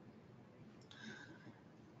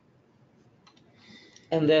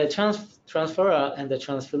 And the transferor and the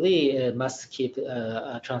transferee must keep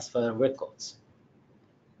transfer records.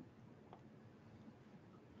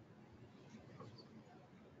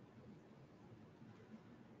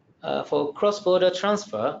 For cross-border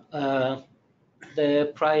transfer,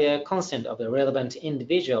 the prior consent of the relevant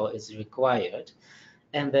individual is required,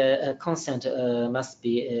 and the consent must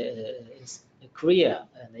be clear,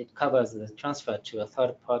 and it covers the transfer to a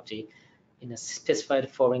third party in a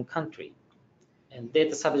specified foreign country. And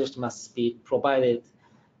data subject must be provided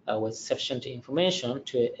with sufficient information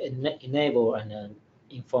to enable an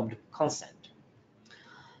informed consent.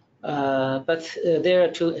 But there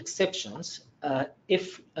are two exceptions.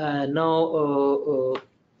 If no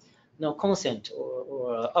consent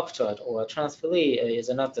or opt-out or transferee is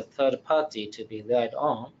not the third party to be relied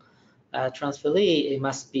on, transferee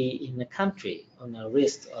must be in the country on a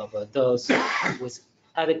list of those with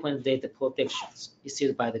adequate data protections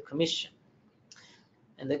issued by the Commission.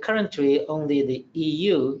 And currently, only the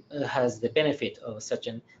EU has the benefit of such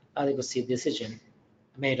an adequacy decision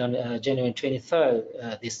made on January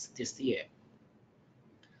 23rd this year.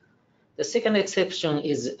 The second exception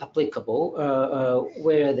is applicable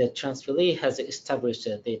where the transferee has established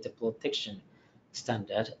a data protection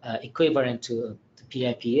standard equivalent to the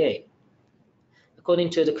PIPA. According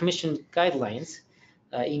to the Commission guidelines,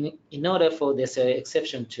 in order for this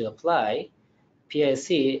exception to apply,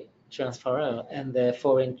 PIC transferor and the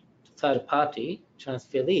foreign third party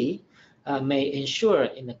transferee may ensure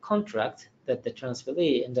in the contract that the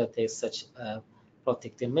transferee undertakes such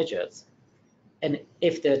protective measures. And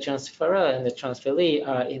if the transferor and the transferee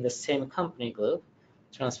are in the same company group,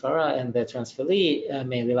 transferor and the transferee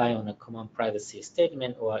may rely on a common privacy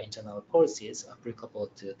statement or internal policies applicable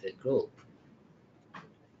to the group.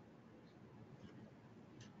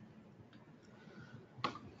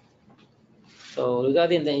 So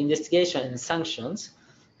regarding the investigation and sanctions,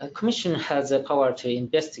 the Commission has the power to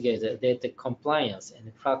investigate data compliance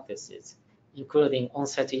and practices, including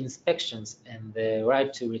on-site inspections and the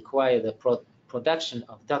right to require the production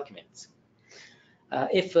of documents.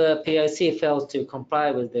 If PIC fails to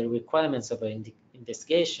comply with the requirements of an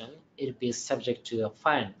investigation, it will be subject to a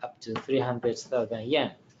fine up to 300,000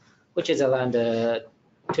 yen, which is around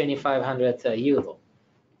 2,500 euro.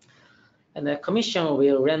 And the Commission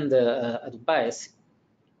will render advice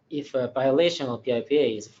if a violation of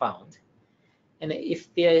PIPA is found. And if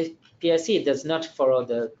PIC does not follow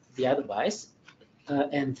the advice,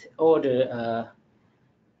 an order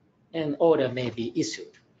may be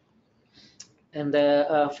issued. And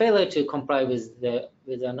failure to comply with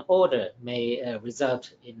an order may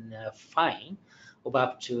result in a fine of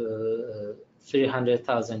up to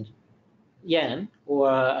 300,000 yen or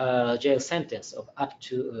a jail sentence of up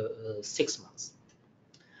to 6 months.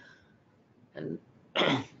 And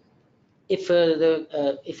if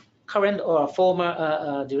current or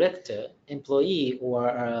former director, employee,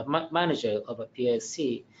 or manager of a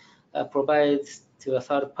PIC provides to a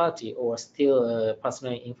third party or steal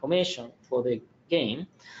personal information for the game,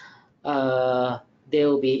 they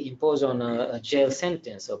will be imposed on a jail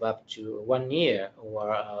sentence of up to 1 year or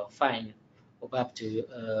a fine of up to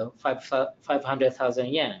 500,000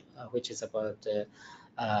 yen, which is about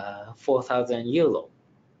 4,000 euro.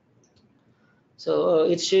 So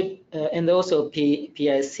it should, and also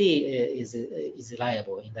PIC is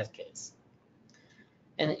liable in that case.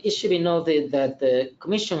 And it should be noted that the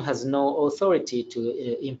Commission has no authority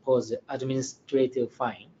to impose administrative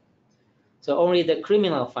fine. So only the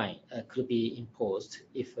criminal fine could be imposed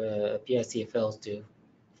if PIC fails to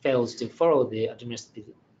follow the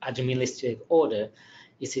administrative order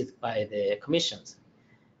issued by the Commissions.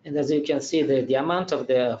 And as you can see, the amount of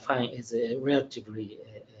the fine is relatively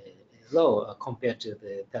low compared to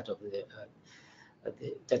that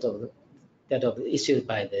of issued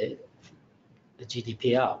by the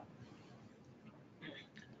GDPR.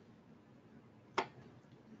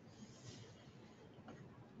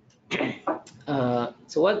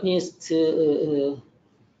 So what needs to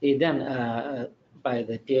be done by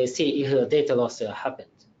the PIC if a data loss happened?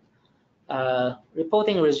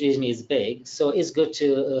 Reporting regime is big, so it's good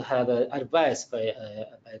to have advice by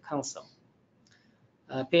counsel.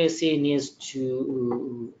 PIC needs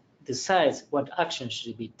to decide what action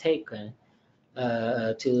should be taken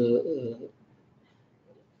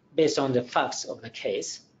based on the facts of the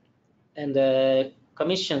case. And the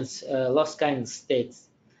Commission's loss guidance states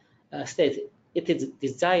it is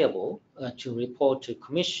desirable to report to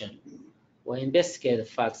Commission or investigate the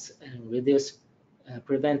facts and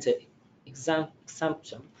prevent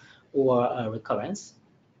exemption or recurrence,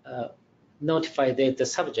 notify data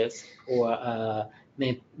subjects, or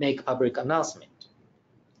make public announcement.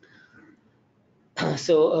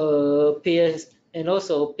 So PIC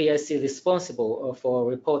is responsible for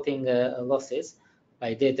reporting losses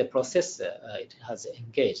by data processor it has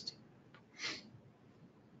engaged.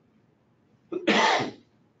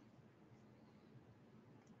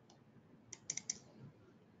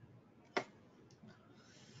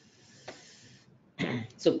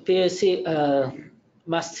 So PIC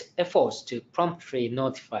must efforts to promptly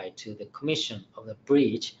notify to the Commission of the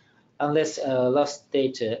breach unless lost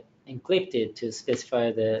data encrypted to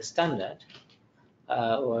specify the standard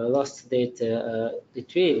or lost data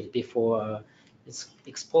retrieved before it's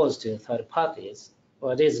exposed to third parties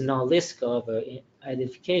or there is no risk of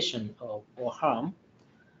identification or harm,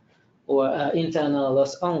 or internal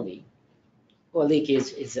loss only, or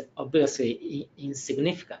leakage is obviously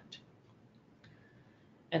insignificant.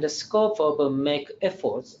 And the scope of make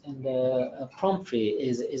efforts and promptly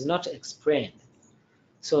is not explained.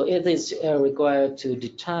 So it is required to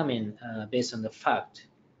determine based on the fact,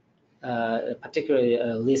 particularly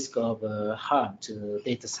a risk of harm to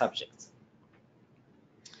data subjects.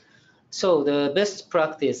 So the best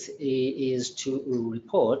practice is to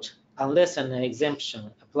report unless an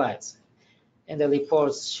exemption applies, and the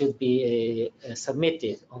reports should be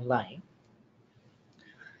submitted online.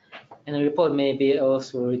 And the report may be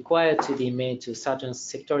also required to be made to certain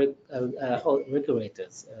sectoral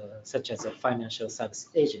regulators, such as a financial service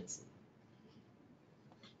agency.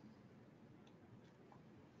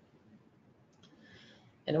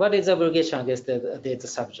 And what is the obligation against the data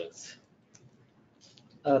subjects?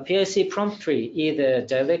 PIC promptly either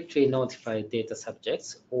directly notify data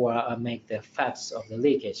subjects or make the facts of the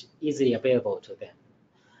leakage easily available to them.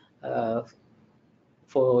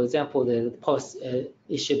 For example,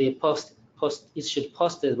 it should be post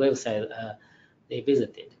the website they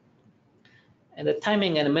visited, and the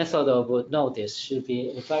timing and method of notice should be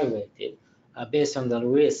evaluated based on the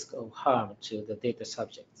risk of harm to the data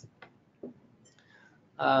subjects.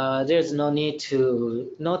 There's no need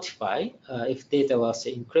to notify if data was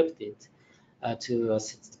encrypted to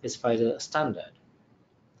specify the standard.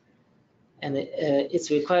 And it's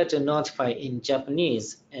required to notify in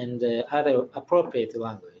Japanese and other appropriate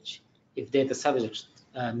language if data subjects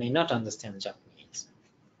may not understand Japanese.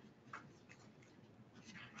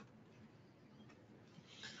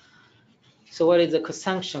 So what is the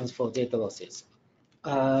sanctions for data losses?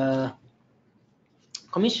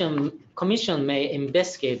 Commission may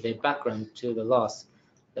investigate the background to the loss,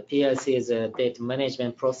 the PIC's data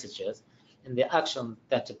management procedures, and the action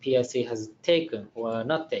that the PIC has taken or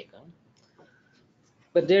not taken.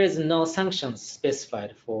 But there is no sanctions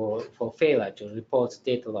specified for failure to report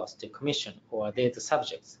data loss to Commission or data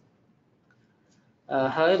subjects.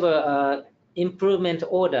 However, improvement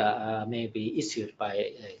order may be issued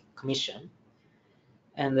by Commission,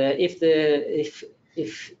 and if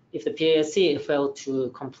the PIC failed to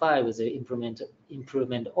comply with the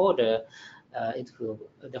improvement order,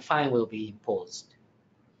 the fine will be imposed.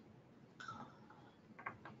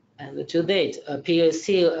 And to date, PIC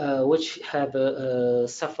which have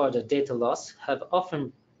suffered a data loss have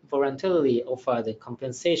often voluntarily offered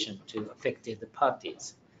compensation to affected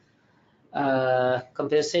parties.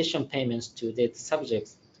 Compensation payments to data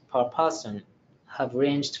subjects per person have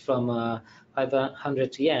ranged from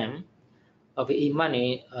 500 yen of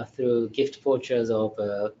e-money through gift vouchers of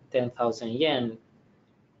 10,000 yen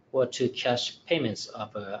or to cash payments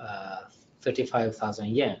of 35,000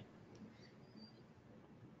 yen.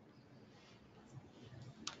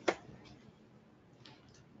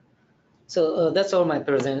 So that's all my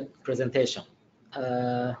presentation.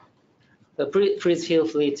 Please feel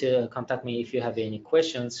free to contact me if you have any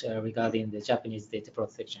questions regarding the Japanese data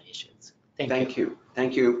protection issues. Thank you.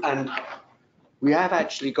 Thank you. And we have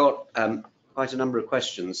actually got quite a number of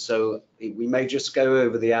questions, so we may just go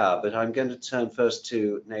over the hour, but I'm going to turn first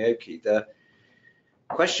to Naoki. The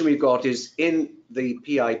question we've got is, in the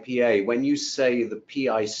PIPA, when you say the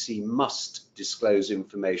PIC must disclose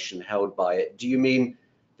information held by it, do you mean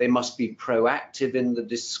they must be proactive in the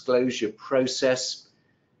disclosure process,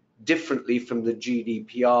 differently from the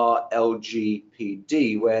GDPR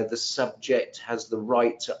LGPD, where the subject has the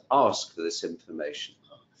right to ask for this information?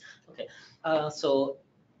 Okay,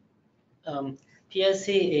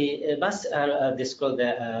 PIC must disclose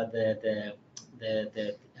the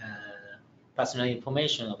personal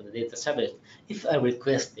information of the data subject if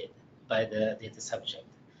requested by the data subject.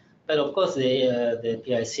 But of course, the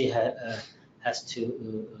PIC has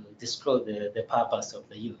to disclose the purpose of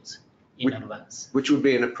the use in advance. Which would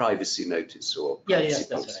be in a privacy notice or privacy yes,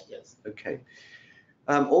 policy. That's right, yes. Okay.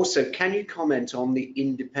 Also, can you comment on the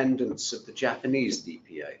independence of the Japanese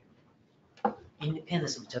DPA?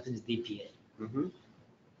 Independence of Japanese DPA. Mm-hmm.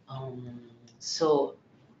 So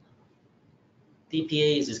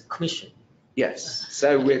DPA is a commission. Yes.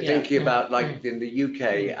 So we're thinking about, like in the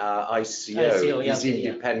UK, ICO is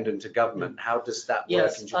independent of government. How does that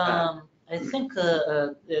work in Japan? I think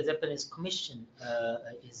the Japanese Commission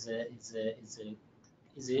is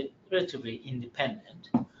relatively independent.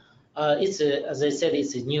 As I said,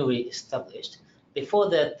 it's newly established. Before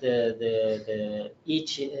that,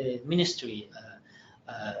 each ministry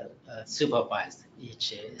supervised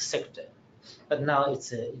each sector, but now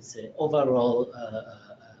it's a overall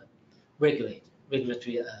regulator.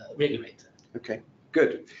 Okay,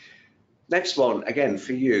 good. Next one, again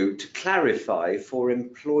for you, to clarify for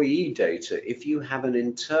employee data, if you have an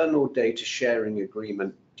internal data sharing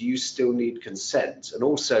agreement, do you still need consent? And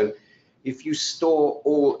also, if you store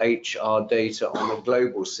all HR data on a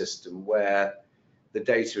global system where the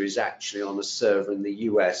data is actually on a server in the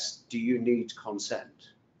US, do you need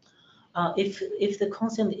consent? If the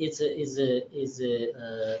consent is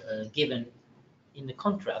given in the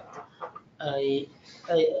contract, I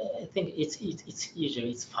think it's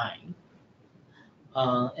usually it's fine.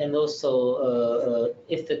 And also,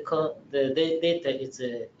 if the data is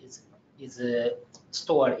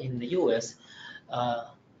stored in the US,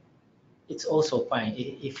 it's also fine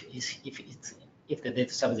if the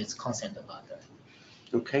data subjects consent about that.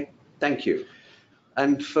 Okay, thank you.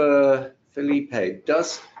 And for Felipe,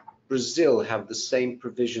 does Brazil have the same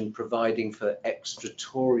provision providing for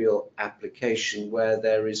extraterritorial application where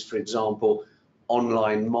there is, for example,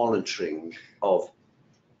 online monitoring of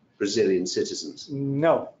Brazilian citizens?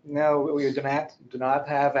 No, we do not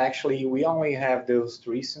have. Actually, we only have those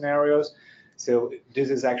three scenarios. So this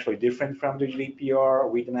is actually different from the GDPR.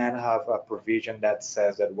 We do not have a provision that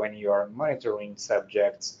says that when you are monitoring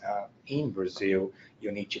subjects in Brazil,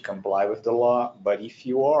 you need to comply with the law. But if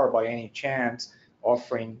you are by any chance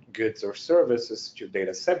offering goods or services to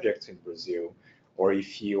data subjects in Brazil, or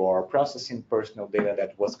if you are processing personal data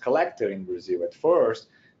that was collected in Brazil at first,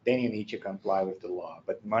 then you need to comply with the law.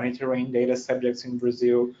 But monitoring data subjects in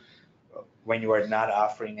Brazil, when you are not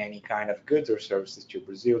offering any kind of goods or services to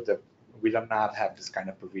Brazil, we do not have this kind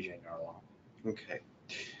of provision in our law. Okay.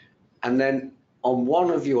 And then on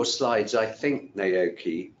one of your slides, I think,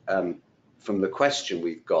 Naoki, from the question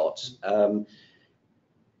we've got,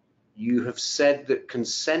 you have said that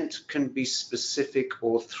consent can be specific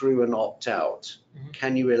or through an opt-out. Mm-hmm.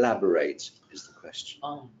 Can you elaborate, is the question.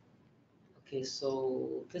 Okay,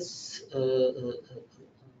 so this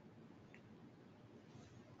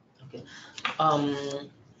okay.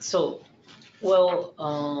 So, well,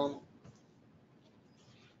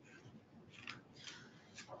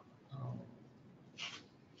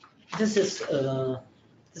 this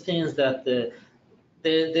means that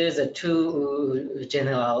there's a two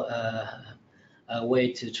general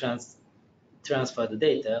way to transfer the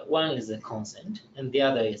data. One is a consent, and the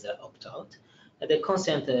other is an opt-out. The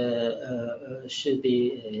consent should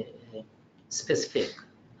be specific,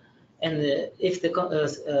 and if the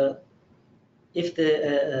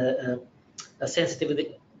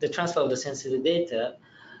transfer of the sensitive data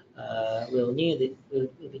will need it,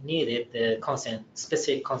 the consent,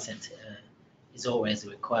 specific consent is always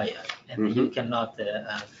required, and you cannot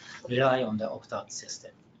rely on the opt-out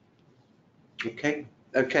system. Okay,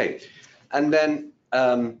 okay. And then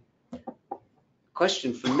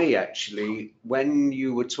question for me, actually, when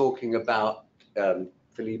you were talking about,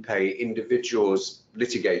 Felipe, individuals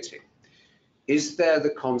litigating, is there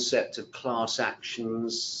the concept of class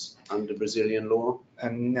actions under Brazilian law?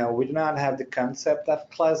 No, we do not have the concept of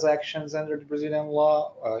class actions under the Brazilian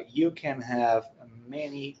law. You can have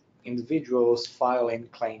many individuals filing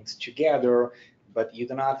claims together, but you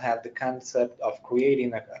do not have the concept of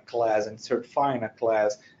creating a class and certifying a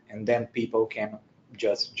class, and then people can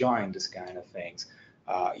just join this kind of things.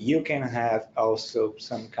 You can have also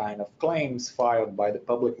some kind of claims filed by the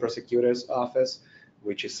public prosecutor's office,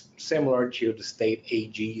 which is similar to the state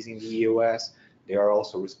AGs in the US. They are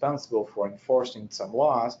also responsible for enforcing some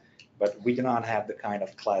laws, but we do not have the kind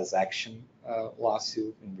of class action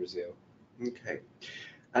lawsuit in Brazil. Okay.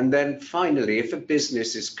 And then finally, if a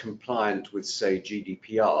business is compliant with, say,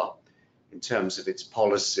 GDPR in terms of its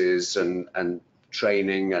policies and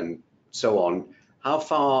training and so on, how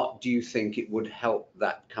far do you think it would help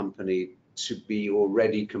that company to be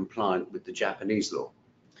already compliant with the Japanese law?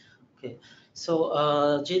 Okay, so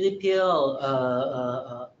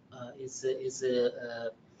GDPR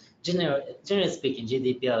generally speaking,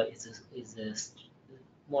 GDPR is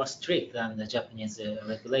more strict than the Japanese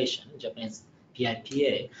regulation, Japanese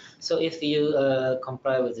PIPA. So if you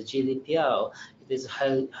comply with the GDPR, it is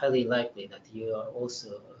highly likely that you are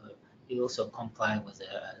also comply with the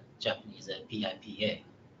Japanese PIPA.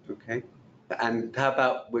 Okay. And how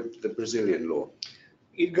about with the Brazilian law?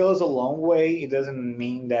 It goes a long way. It doesn't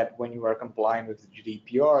mean that when you are complying with the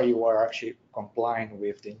GDPR, you are actually complying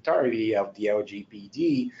with the entirety of the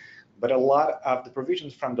LGPD, but a lot of the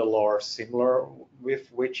provisions from the law are similar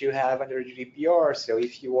with which you have under GDPR. So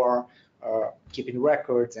if you are keeping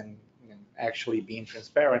records and actually being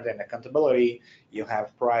transparent and accountability, you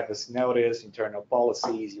have privacy notice, internal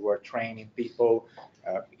policies, you are training people.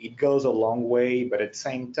 It goes a long way, but at the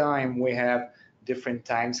same time, we have different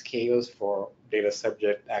time scales for data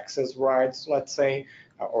subject access rights, let's say.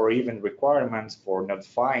 or even requirements for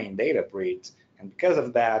notifying data breach. And because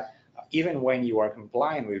of that, even when you are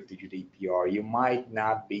compliant with the GDPR, you might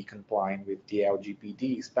not be compliant with the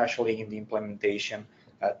LGPD, especially in the implementation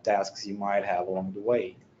tasks you might have along the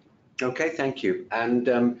way. Okay, thank you.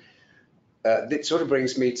 And that sort of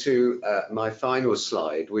brings me to my final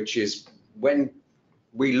slide, which is when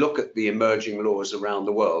we look at the emerging laws around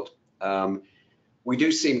the world, we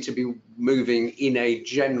do seem to be moving in a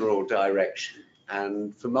general direction.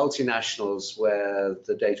 And for multinationals where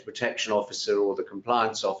the data protection officer or the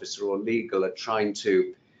compliance officer or legal are trying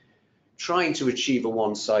to achieve a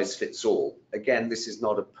one-size-fits-all. Again, this is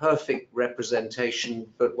not a perfect representation,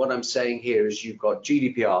 but what I'm saying here is you've got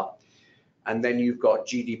GDPR, and then you've got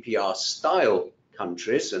GDPR style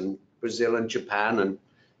countries, and Brazil and Japan and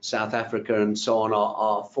South Africa and so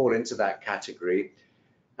on fall into that category.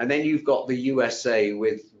 And then you've got the USA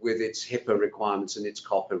with its HIPAA requirements and its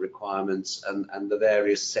COPPA requirements and the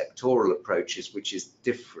various sectoral approaches, which is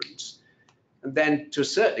different. And then to a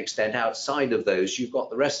certain extent outside of those, you've got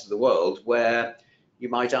the rest of the world where you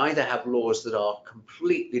might either have laws that are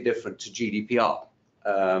completely different to GDPR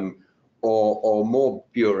or more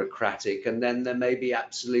bureaucratic, and then there may be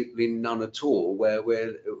absolutely none at all where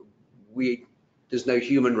there's no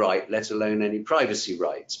human right, let alone any privacy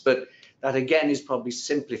rights. But that again is probably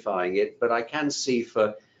simplifying it, but I can see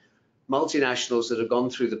for multinationals that have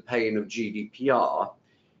gone through the pain of GDPR,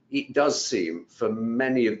 it does seem for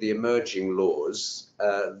many of the emerging laws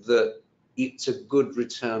that it's a good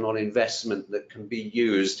return on investment that can be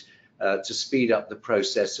used to speed up the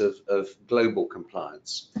process of global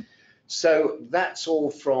compliance. So that's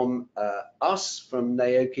all from us, from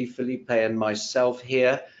Naoki, Felipe and myself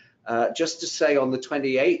here. Just to say, on the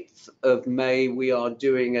 28th of May, we are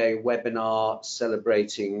doing a webinar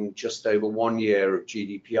celebrating just over 1 year of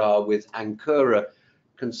GDPR with Ankura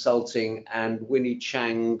Consulting and Winnie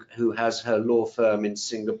Chang, who has her law firm in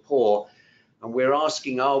Singapore. And we're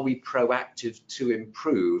asking, are we proactive to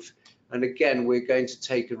improve? And again, we're going to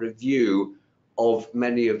take a review of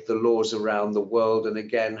many of the laws around the world, and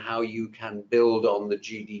again, how you can build on the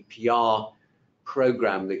GDPR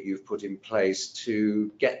program that you've put in place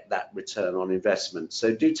to get that return on investment.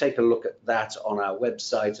 So do take a look at that on our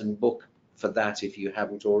website and book for that if you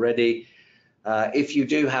haven't already. If you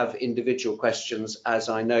do have individual questions, as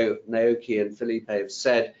I know Naoki and Felipe have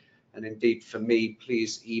said, and indeed for me,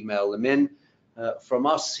 please email them in. From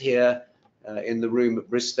us here in the room at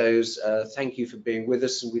Bristow's, thank you for being with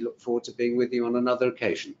us, and we look forward to being with you on another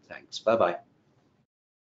occasion. Thanks. Bye-bye.